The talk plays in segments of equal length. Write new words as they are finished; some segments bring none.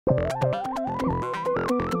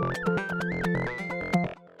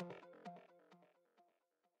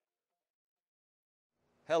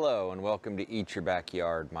Hello and welcome to Eat Your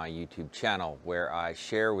Backyard, my YouTube channel, where I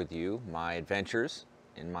share with you my adventures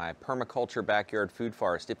in my permaculture backyard food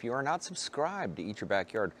forest. If you are not subscribed to Eat Your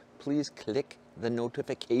Backyard, please click the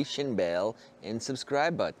notification bell and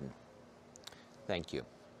subscribe button. Thank you.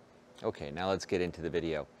 Okay, now let's get into the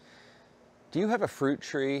video. Do you have a fruit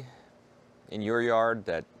tree in your yard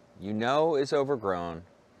that you know is overgrown,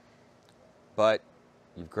 but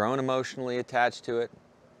you've grown emotionally attached to it?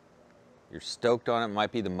 You're stoked on it. It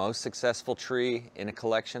might be the most successful tree in a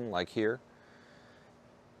collection like here,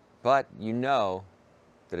 but you know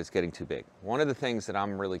that it's getting too big. One of the things that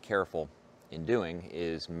I'm really careful in doing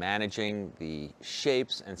is managing the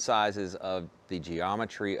shapes and sizes of the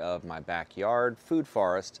geometry of my backyard food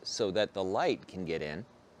forest so that the light can get in,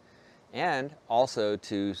 and also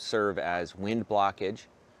to serve as wind blockage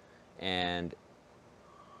and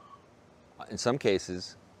in some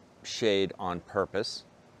cases shade on purpose,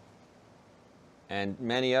 and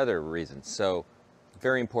many other reasons. So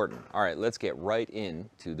very important. All right, let's get right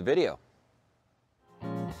into the video.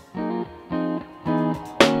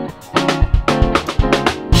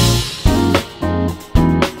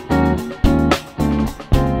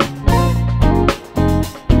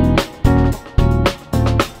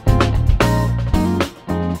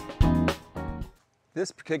 This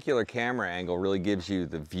particular camera angle really gives you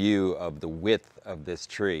the view of the width of this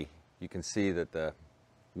tree. You can see that the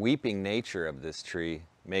weeping nature of this tree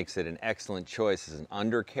makes it an excellent choice as an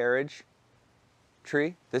undercarriage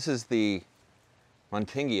tree. This is the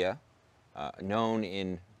Montingia, known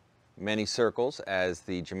in many circles as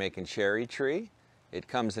the Jamaican Cherry tree. It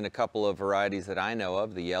comes in a couple of varieties that I know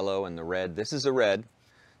of, the yellow and the red. This is a red.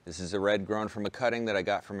 This is a red grown from a cutting that I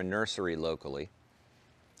got from a nursery locally.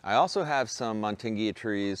 I also have some Montingia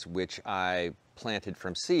trees which I planted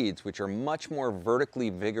from seeds, which are much more vertically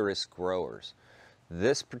vigorous growers.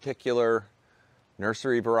 This particular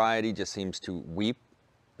nursery variety just seems to weep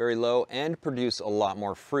very low and produce a lot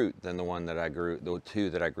more fruit than the one that I grew, the two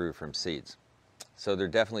that I grew from seeds. So there are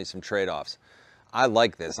definitely some trade-offs. I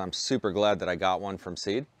like this. I'm super glad that I got one from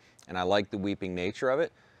seed, and I like the weeping nature of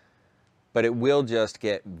it, but it will just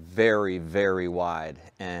get very, very wide,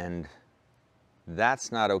 and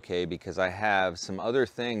that's not okay because I have some other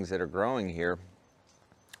things that are growing here,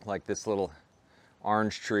 like this little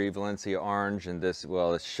orange tree, Valencia orange, and this,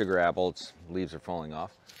 well, it's sugar apple, its leaves are falling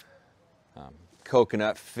off.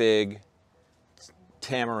 Coconut, fig,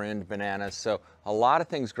 tamarind, bananas. So a lot of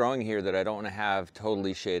things growing here that I don't want to have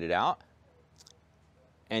totally shaded out.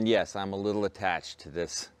 And yes, I'm a little attached to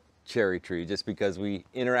this cherry tree just because we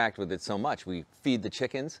interact with it so much. We feed the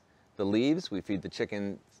chickens the leaves, we feed the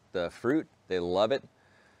chicken the fruit. They love it.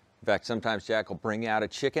 In fact, sometimes Jack will bring out a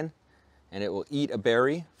chicken and it will eat a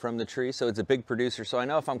berry from the tree. So it's a big producer. So I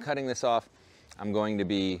know if I'm cutting this off, I'm going to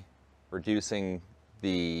be reducing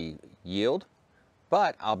the yield,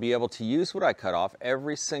 but I'll be able to use what I cut off,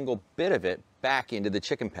 every single bit of it, back into the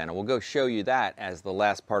chicken pen. And we'll go show you that as the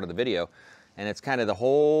last part of the video. And it's kind of the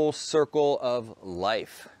whole circle of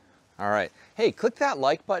life. All right. Hey, click that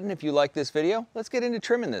like button if you like this video. Let's get into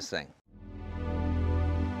trimming this thing.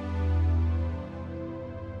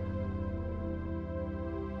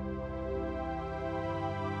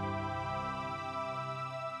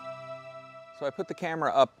 So I put the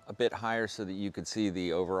camera up a bit higher so that you could see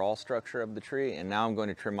the overall structure of the tree, and now I'm going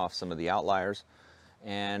to trim off some of the outliers.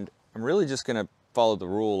 And I'm really just going to follow the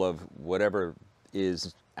rule of whatever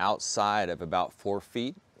is outside of about 4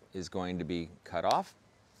 feet is going to be cut off.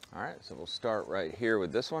 All right, so we'll start right here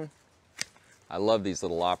with this one. I love these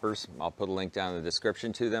little loppers. I'll put a link down in the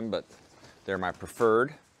description to them, but they're my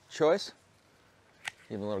preferred choice.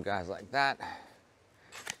 Even little guys like that.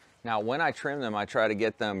 Now, when I trim them, I try to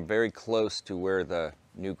get them very close to where the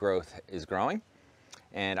new growth is growing.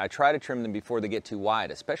 And I try to trim them before they get too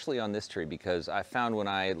wide, especially on this tree, because I found when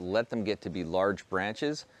I let them get to be large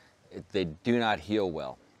branches, they do not heal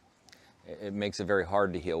well. It makes it very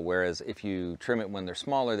hard to heal, whereas if you trim it when they're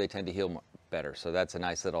smaller, they tend to heal better. So that's a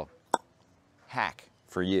nice little hack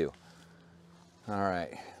for you. All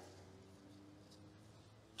right.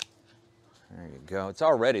 There you go. It's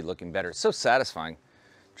already looking better. It's so satisfying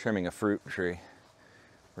trimming a fruit tree,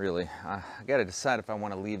 really. I gotta decide if I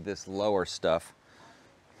want to leave this lower stuff.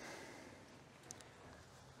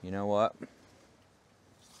 You know what?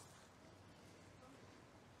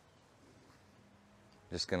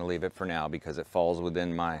 Just gonna leave it for now because it falls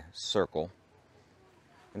within my circle.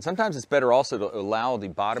 And sometimes it's better also to allow the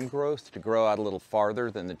bottom growth to grow out a little farther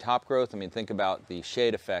than the top growth. I mean, think about the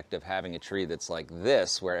shade effect of having a tree that's like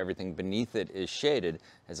this, where everything beneath it is shaded,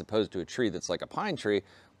 as opposed to a tree that's like a pine tree,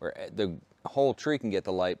 where the whole tree can get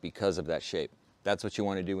the light because of that shape. That's what you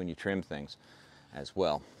want to do when you trim things as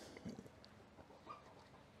well.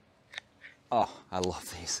 Oh, I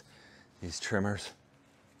love these trimmers.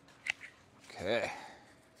 Okay.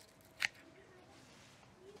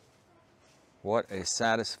 What a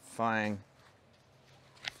satisfying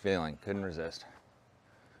feeling. Couldn't resist.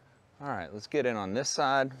 All right, let's get in on this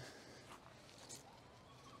side.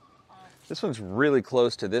 This one's really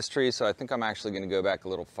close to this tree, so I think I'm actually going to go back a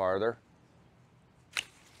little farther. I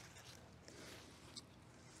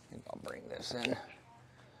think I'll bring this in.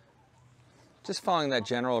 Just following that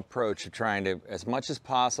general approach of trying to, as much as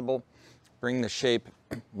possible, bring the shape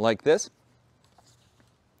like this.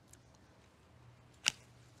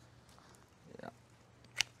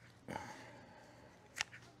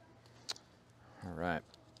 All right.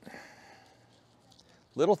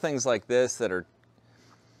 Little things like this that are,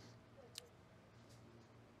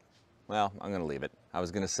 well, I'm going to leave it. I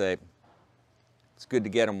was going to say it's good to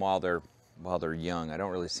get them while they're young. I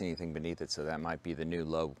don't really see anything beneath it, so that might be the new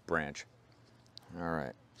low branch. All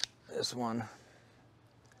right, this one.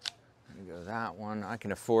 I'm going to go that one. I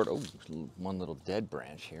can afford, oh, one little dead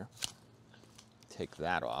branch here. Take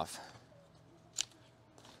that off.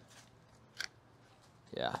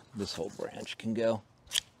 Yeah, this whole branch can go.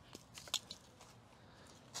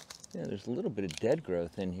 Yeah, there's a little bit of dead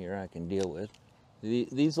growth in here I can deal with.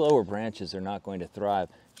 These lower branches are not going to thrive.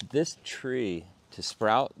 This tree, to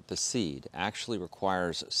sprout the seed, actually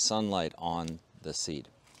requires sunlight on the seed,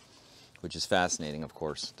 which is fascinating, of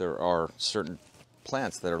course. There are certain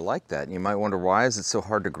plants that are like that. And you might wonder, why is it so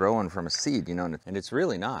hard to grow one from a seed, you know? And it's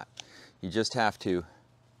really not. You just have to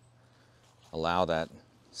allow that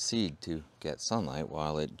seed to get sunlight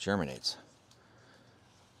while it germinates.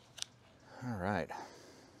 All right.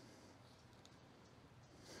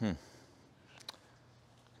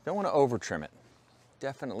 Don't want to over trim it.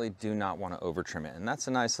 Definitely do not want to over trim it. And that's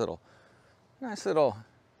a nice little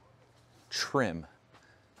trim.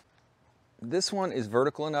 This one is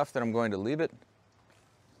vertical enough that I'm going to leave it.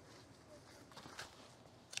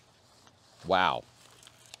 Wow,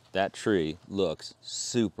 that tree looks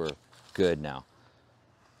super good now.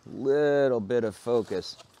 Little bit of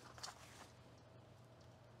focus,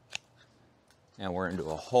 and we're into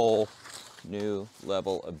a whole new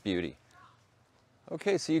level of beauty.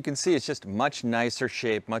 Okay, so you can see it's just much nicer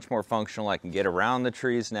shape, much more functional. I can get around the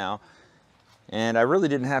trees now, and I really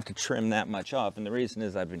didn't have to trim that much off, and the reason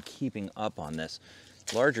is I've been keeping up on this.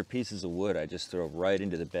 Larger pieces of wood I just throw right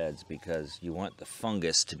into the beds because you want the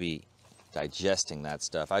fungus to be digesting that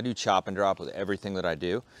stuff. I do chop and drop with everything that I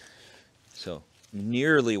do, so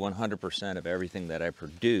nearly 100% of everything that I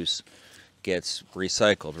produce gets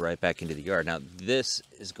recycled right back into the yard. Now this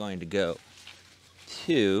is going to go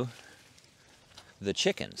to the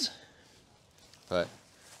chickens, but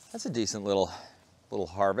that's a decent little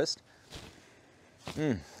harvest.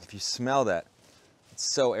 If you smell that,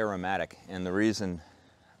 it's so aromatic, and the reason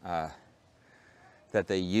that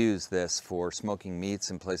they use this for smoking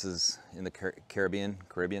meats in places in the Caribbean,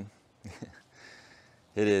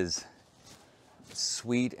 it is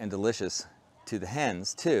sweet and delicious to the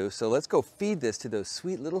hens too. So let's go feed this to those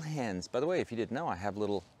sweet little hens. By the way, if you didn't know, I have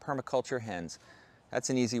little permaculture hens. That's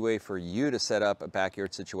an easy way for you to set up a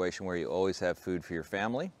backyard situation where you always have food for your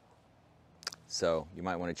family. So you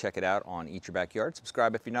might want to check it out on Eat Your Backyard.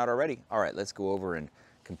 Subscribe if you're not already. All right, let's go over and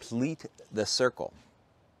complete the circle.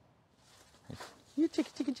 You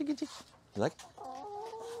chicky, chicky, chicky, chicky. You like it?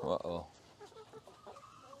 Uh-oh.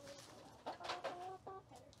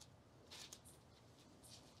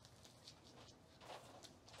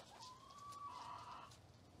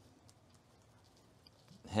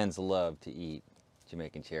 Hens love to eat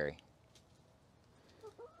Jamaican cherry.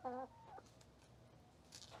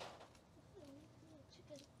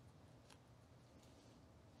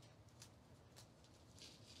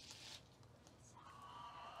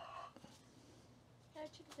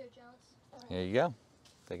 Chickens are jealous. There you go.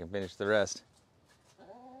 They can finish the rest.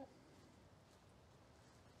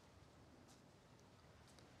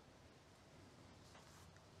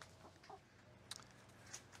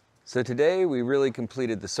 So today we really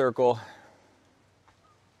completed the circle.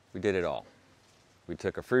 We did it all. We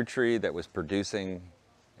took a fruit tree that was producing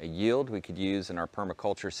a yield we could use in our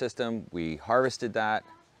permaculture system. We harvested that,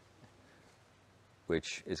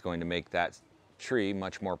 which is going to make that tree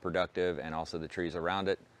much more productive, and also the trees around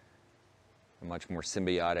it a much more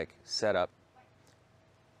symbiotic setup.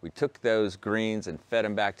 We took those greens and fed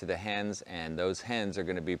them back to the hens, and those hens are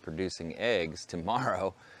going to be producing eggs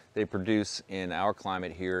tomorrow. They produce in our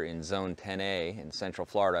climate here in zone 10A in Central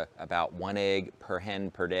Florida about 1 egg per hen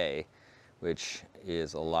per day, which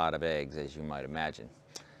is a lot of eggs, as you might imagine.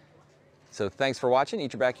 So thanks for watching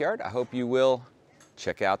Eat Your Backyard. I hope you will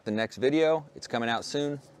check out the next video. It's coming out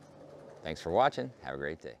soon. Thanks for watching. Have a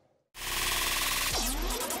great day.